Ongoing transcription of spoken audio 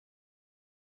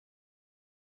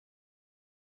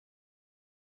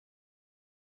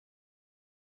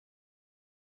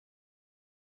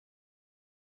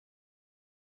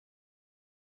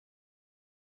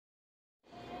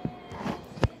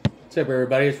What's up,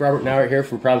 everybody? It's Robert Nauert here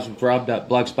from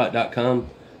problemswithrob.blogspot.com.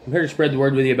 I'm here to spread the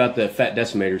word with you about the Fat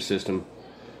Decimator System.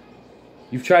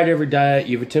 You've tried every diet,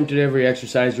 you've attempted every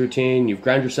exercise routine, you've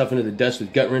ground yourself into the dust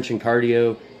with gut-wrenching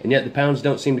cardio, and yet the pounds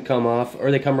don't seem to come off,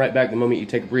 or they come right back the moment you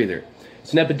take a breather.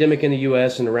 It's an epidemic in the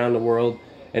U.S. and around the world,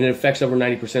 and it affects over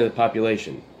 90% of the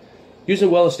population. Using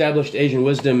well-established Asian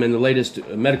wisdom and the latest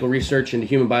medical research into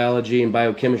human biology and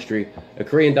biochemistry, a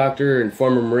Korean doctor and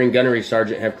former Marine gunnery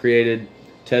sergeant have created,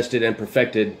 tested, and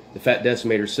perfected the Fat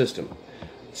Decimator System.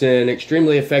 It's an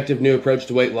extremely effective new approach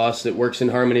to weight loss that works in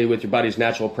harmony with your body's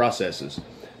natural processes.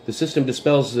 The system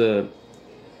dispels the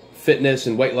fitness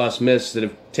and weight loss myths that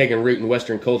have taken root in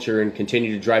Western culture and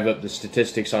continue to drive up the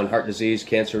statistics on heart disease,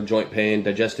 cancer, joint pain,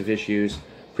 digestive issues,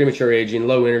 premature aging,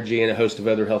 low energy, and a host of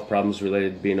other health problems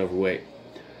related to being overweight.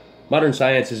 Modern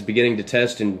science is beginning to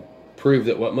test and prove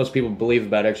that what most people believe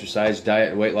about exercise, diet,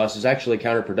 and weight loss is actually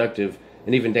counterproductive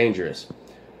and even dangerous.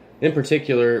 In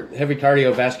particular, heavy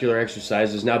cardiovascular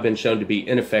exercise has now been shown to be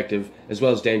ineffective as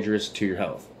well as dangerous to your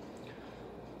health.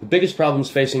 The biggest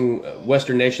problems facing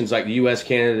Western nations like the US,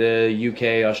 Canada,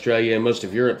 UK, Australia, and most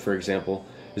of Europe, for example,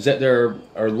 is that there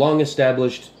are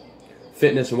long-established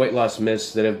fitness and weight loss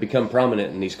myths that have become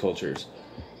prominent in these cultures.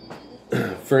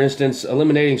 For instance,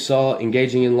 eliminating salt,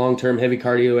 engaging in long-term heavy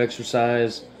cardio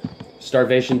exercise,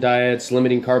 starvation diets,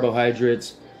 limiting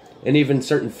carbohydrates, and even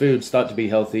certain foods thought to be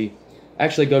healthy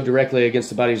actually go directly against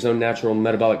the body's own natural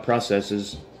metabolic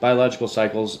processes, biological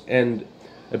cycles, and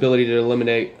ability to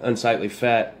eliminate unsightly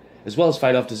fat, as well as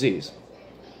fight off disease.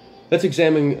 Let's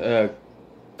examine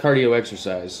cardio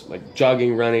exercise, like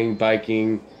jogging, running,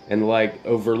 biking, and the like,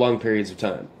 over long periods of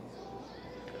time.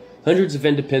 Hundreds of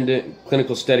independent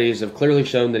clinical studies have clearly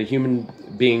shown that a human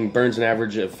being burns an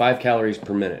average of 5 calories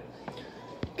per minute.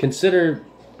 Consider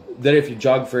that if you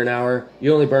jog for an hour,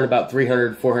 you only burn about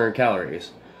 300-400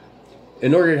 calories.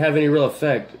 In order to have any real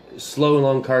effect, slow and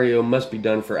long cardio must be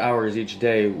done for hours each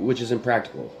day, which is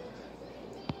impractical.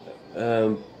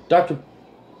 Dr.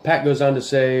 Pack goes on to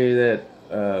say that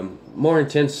more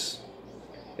intense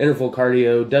interval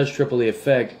cardio does triple the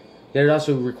effect, yet it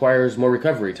also requires more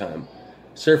recovery time.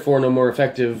 It's therefore no more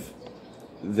effective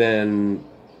than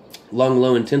long,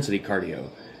 low-intensity cardio.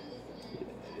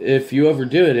 If you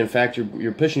overdo it, in fact,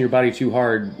 you're pushing your body too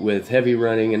hard with heavy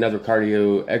running and other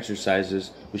cardio exercises,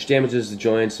 which damages the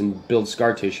joints and builds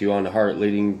scar tissue on the heart,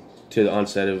 leading to the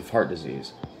onset of heart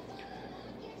disease.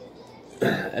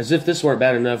 As if this weren't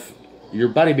bad enough, your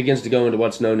body begins to go into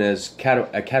what's known as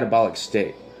a catabolic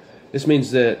state. This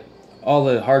means that all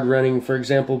the hard running, for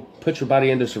example, puts your body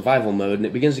into survival mode, and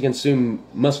it begins to consume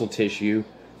muscle tissue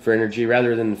for energy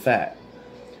rather than fat,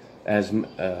 as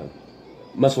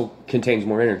muscle contains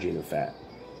more energy than fat.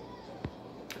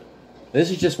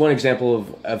 This is just one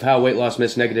example of how weight loss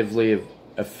myths negatively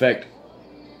affect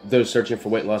those searching for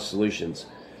weight loss solutions.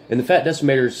 In the Fat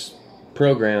Decimators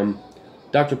program,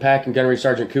 Dr. Pack and Gunny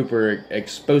Sergeant Cooper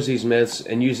expose these myths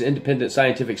and use independent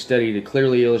scientific study to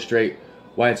clearly illustrate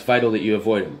why it's vital that you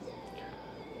avoid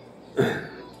them.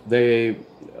 They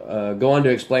go on to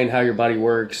explain how your body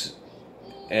works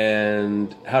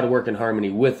and how to work in harmony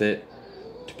with it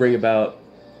to bring about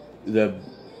the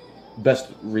best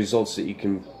results that you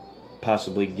can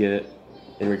possibly get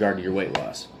in regard to your weight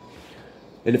loss.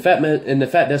 In the Fat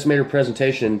Decimator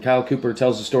presentation, Kyle Cooper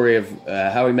tells the story of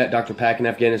how he met Dr. Pack in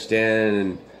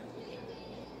Afghanistan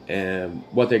and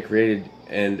what they created,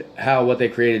 and how what they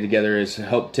created together has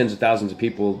helped tens of thousands of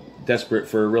people desperate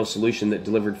for a real solution that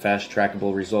delivered fast,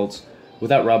 trackable results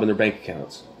without robbing their bank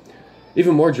accounts.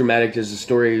 Even more dramatic is the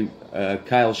story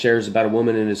Kyle shares about a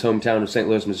woman in his hometown of St.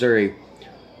 Louis, Missouri,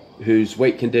 whose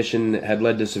weight condition had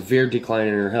led to severe decline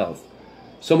in her health.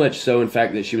 So much so, in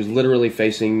fact, that she was literally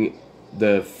facing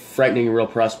the frightening real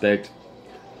prospect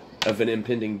of an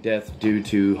impending death due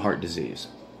to heart disease.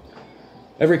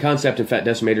 Every concept in Fat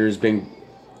Decimator is being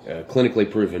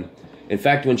clinically proven. In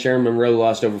fact, when Sharon Monroe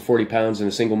lost over 40 pounds in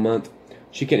a single month,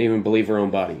 she couldn't even believe her own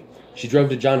body. She drove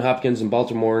to Johns Hopkins in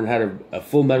Baltimore and had a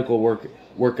full medical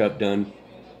workup done,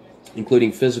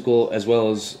 including physical as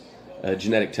well as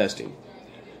genetic testing.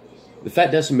 The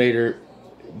Fat Decimator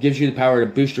gives you the power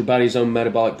to boost your body's own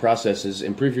metabolic processes,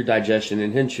 improve your digestion,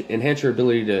 and enhance your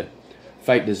ability to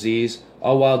fight disease,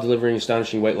 all while delivering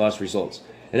astonishing weight loss results.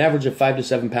 An average of 5 to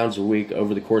 7 pounds a week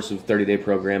over the course of a 30-day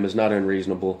program is not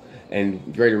unreasonable,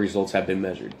 and greater results have been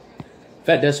measured.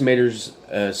 Fat Decimator's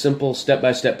a simple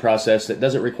step-by-step process that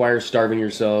doesn't require starving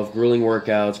yourself, grueling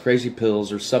workouts, crazy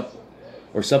pills,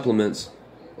 or supplements,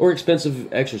 or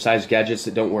expensive exercise gadgets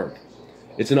that don't work.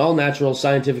 It's an all-natural,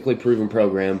 scientifically proven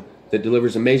program that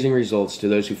delivers amazing results to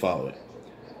those who follow it.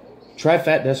 Try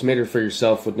Fat Decimator for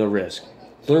yourself with no risk.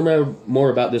 To learn more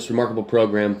about this remarkable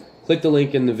program, click the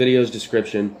link in the video's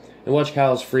description and watch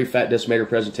Kyle's free Fat Decimator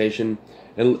presentation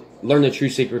and learn the true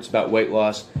secrets about weight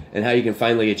loss and how you can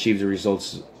finally achieve the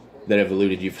results that have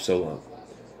eluded you for so long.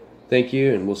 Thank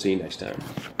you, and we'll see you next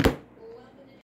time.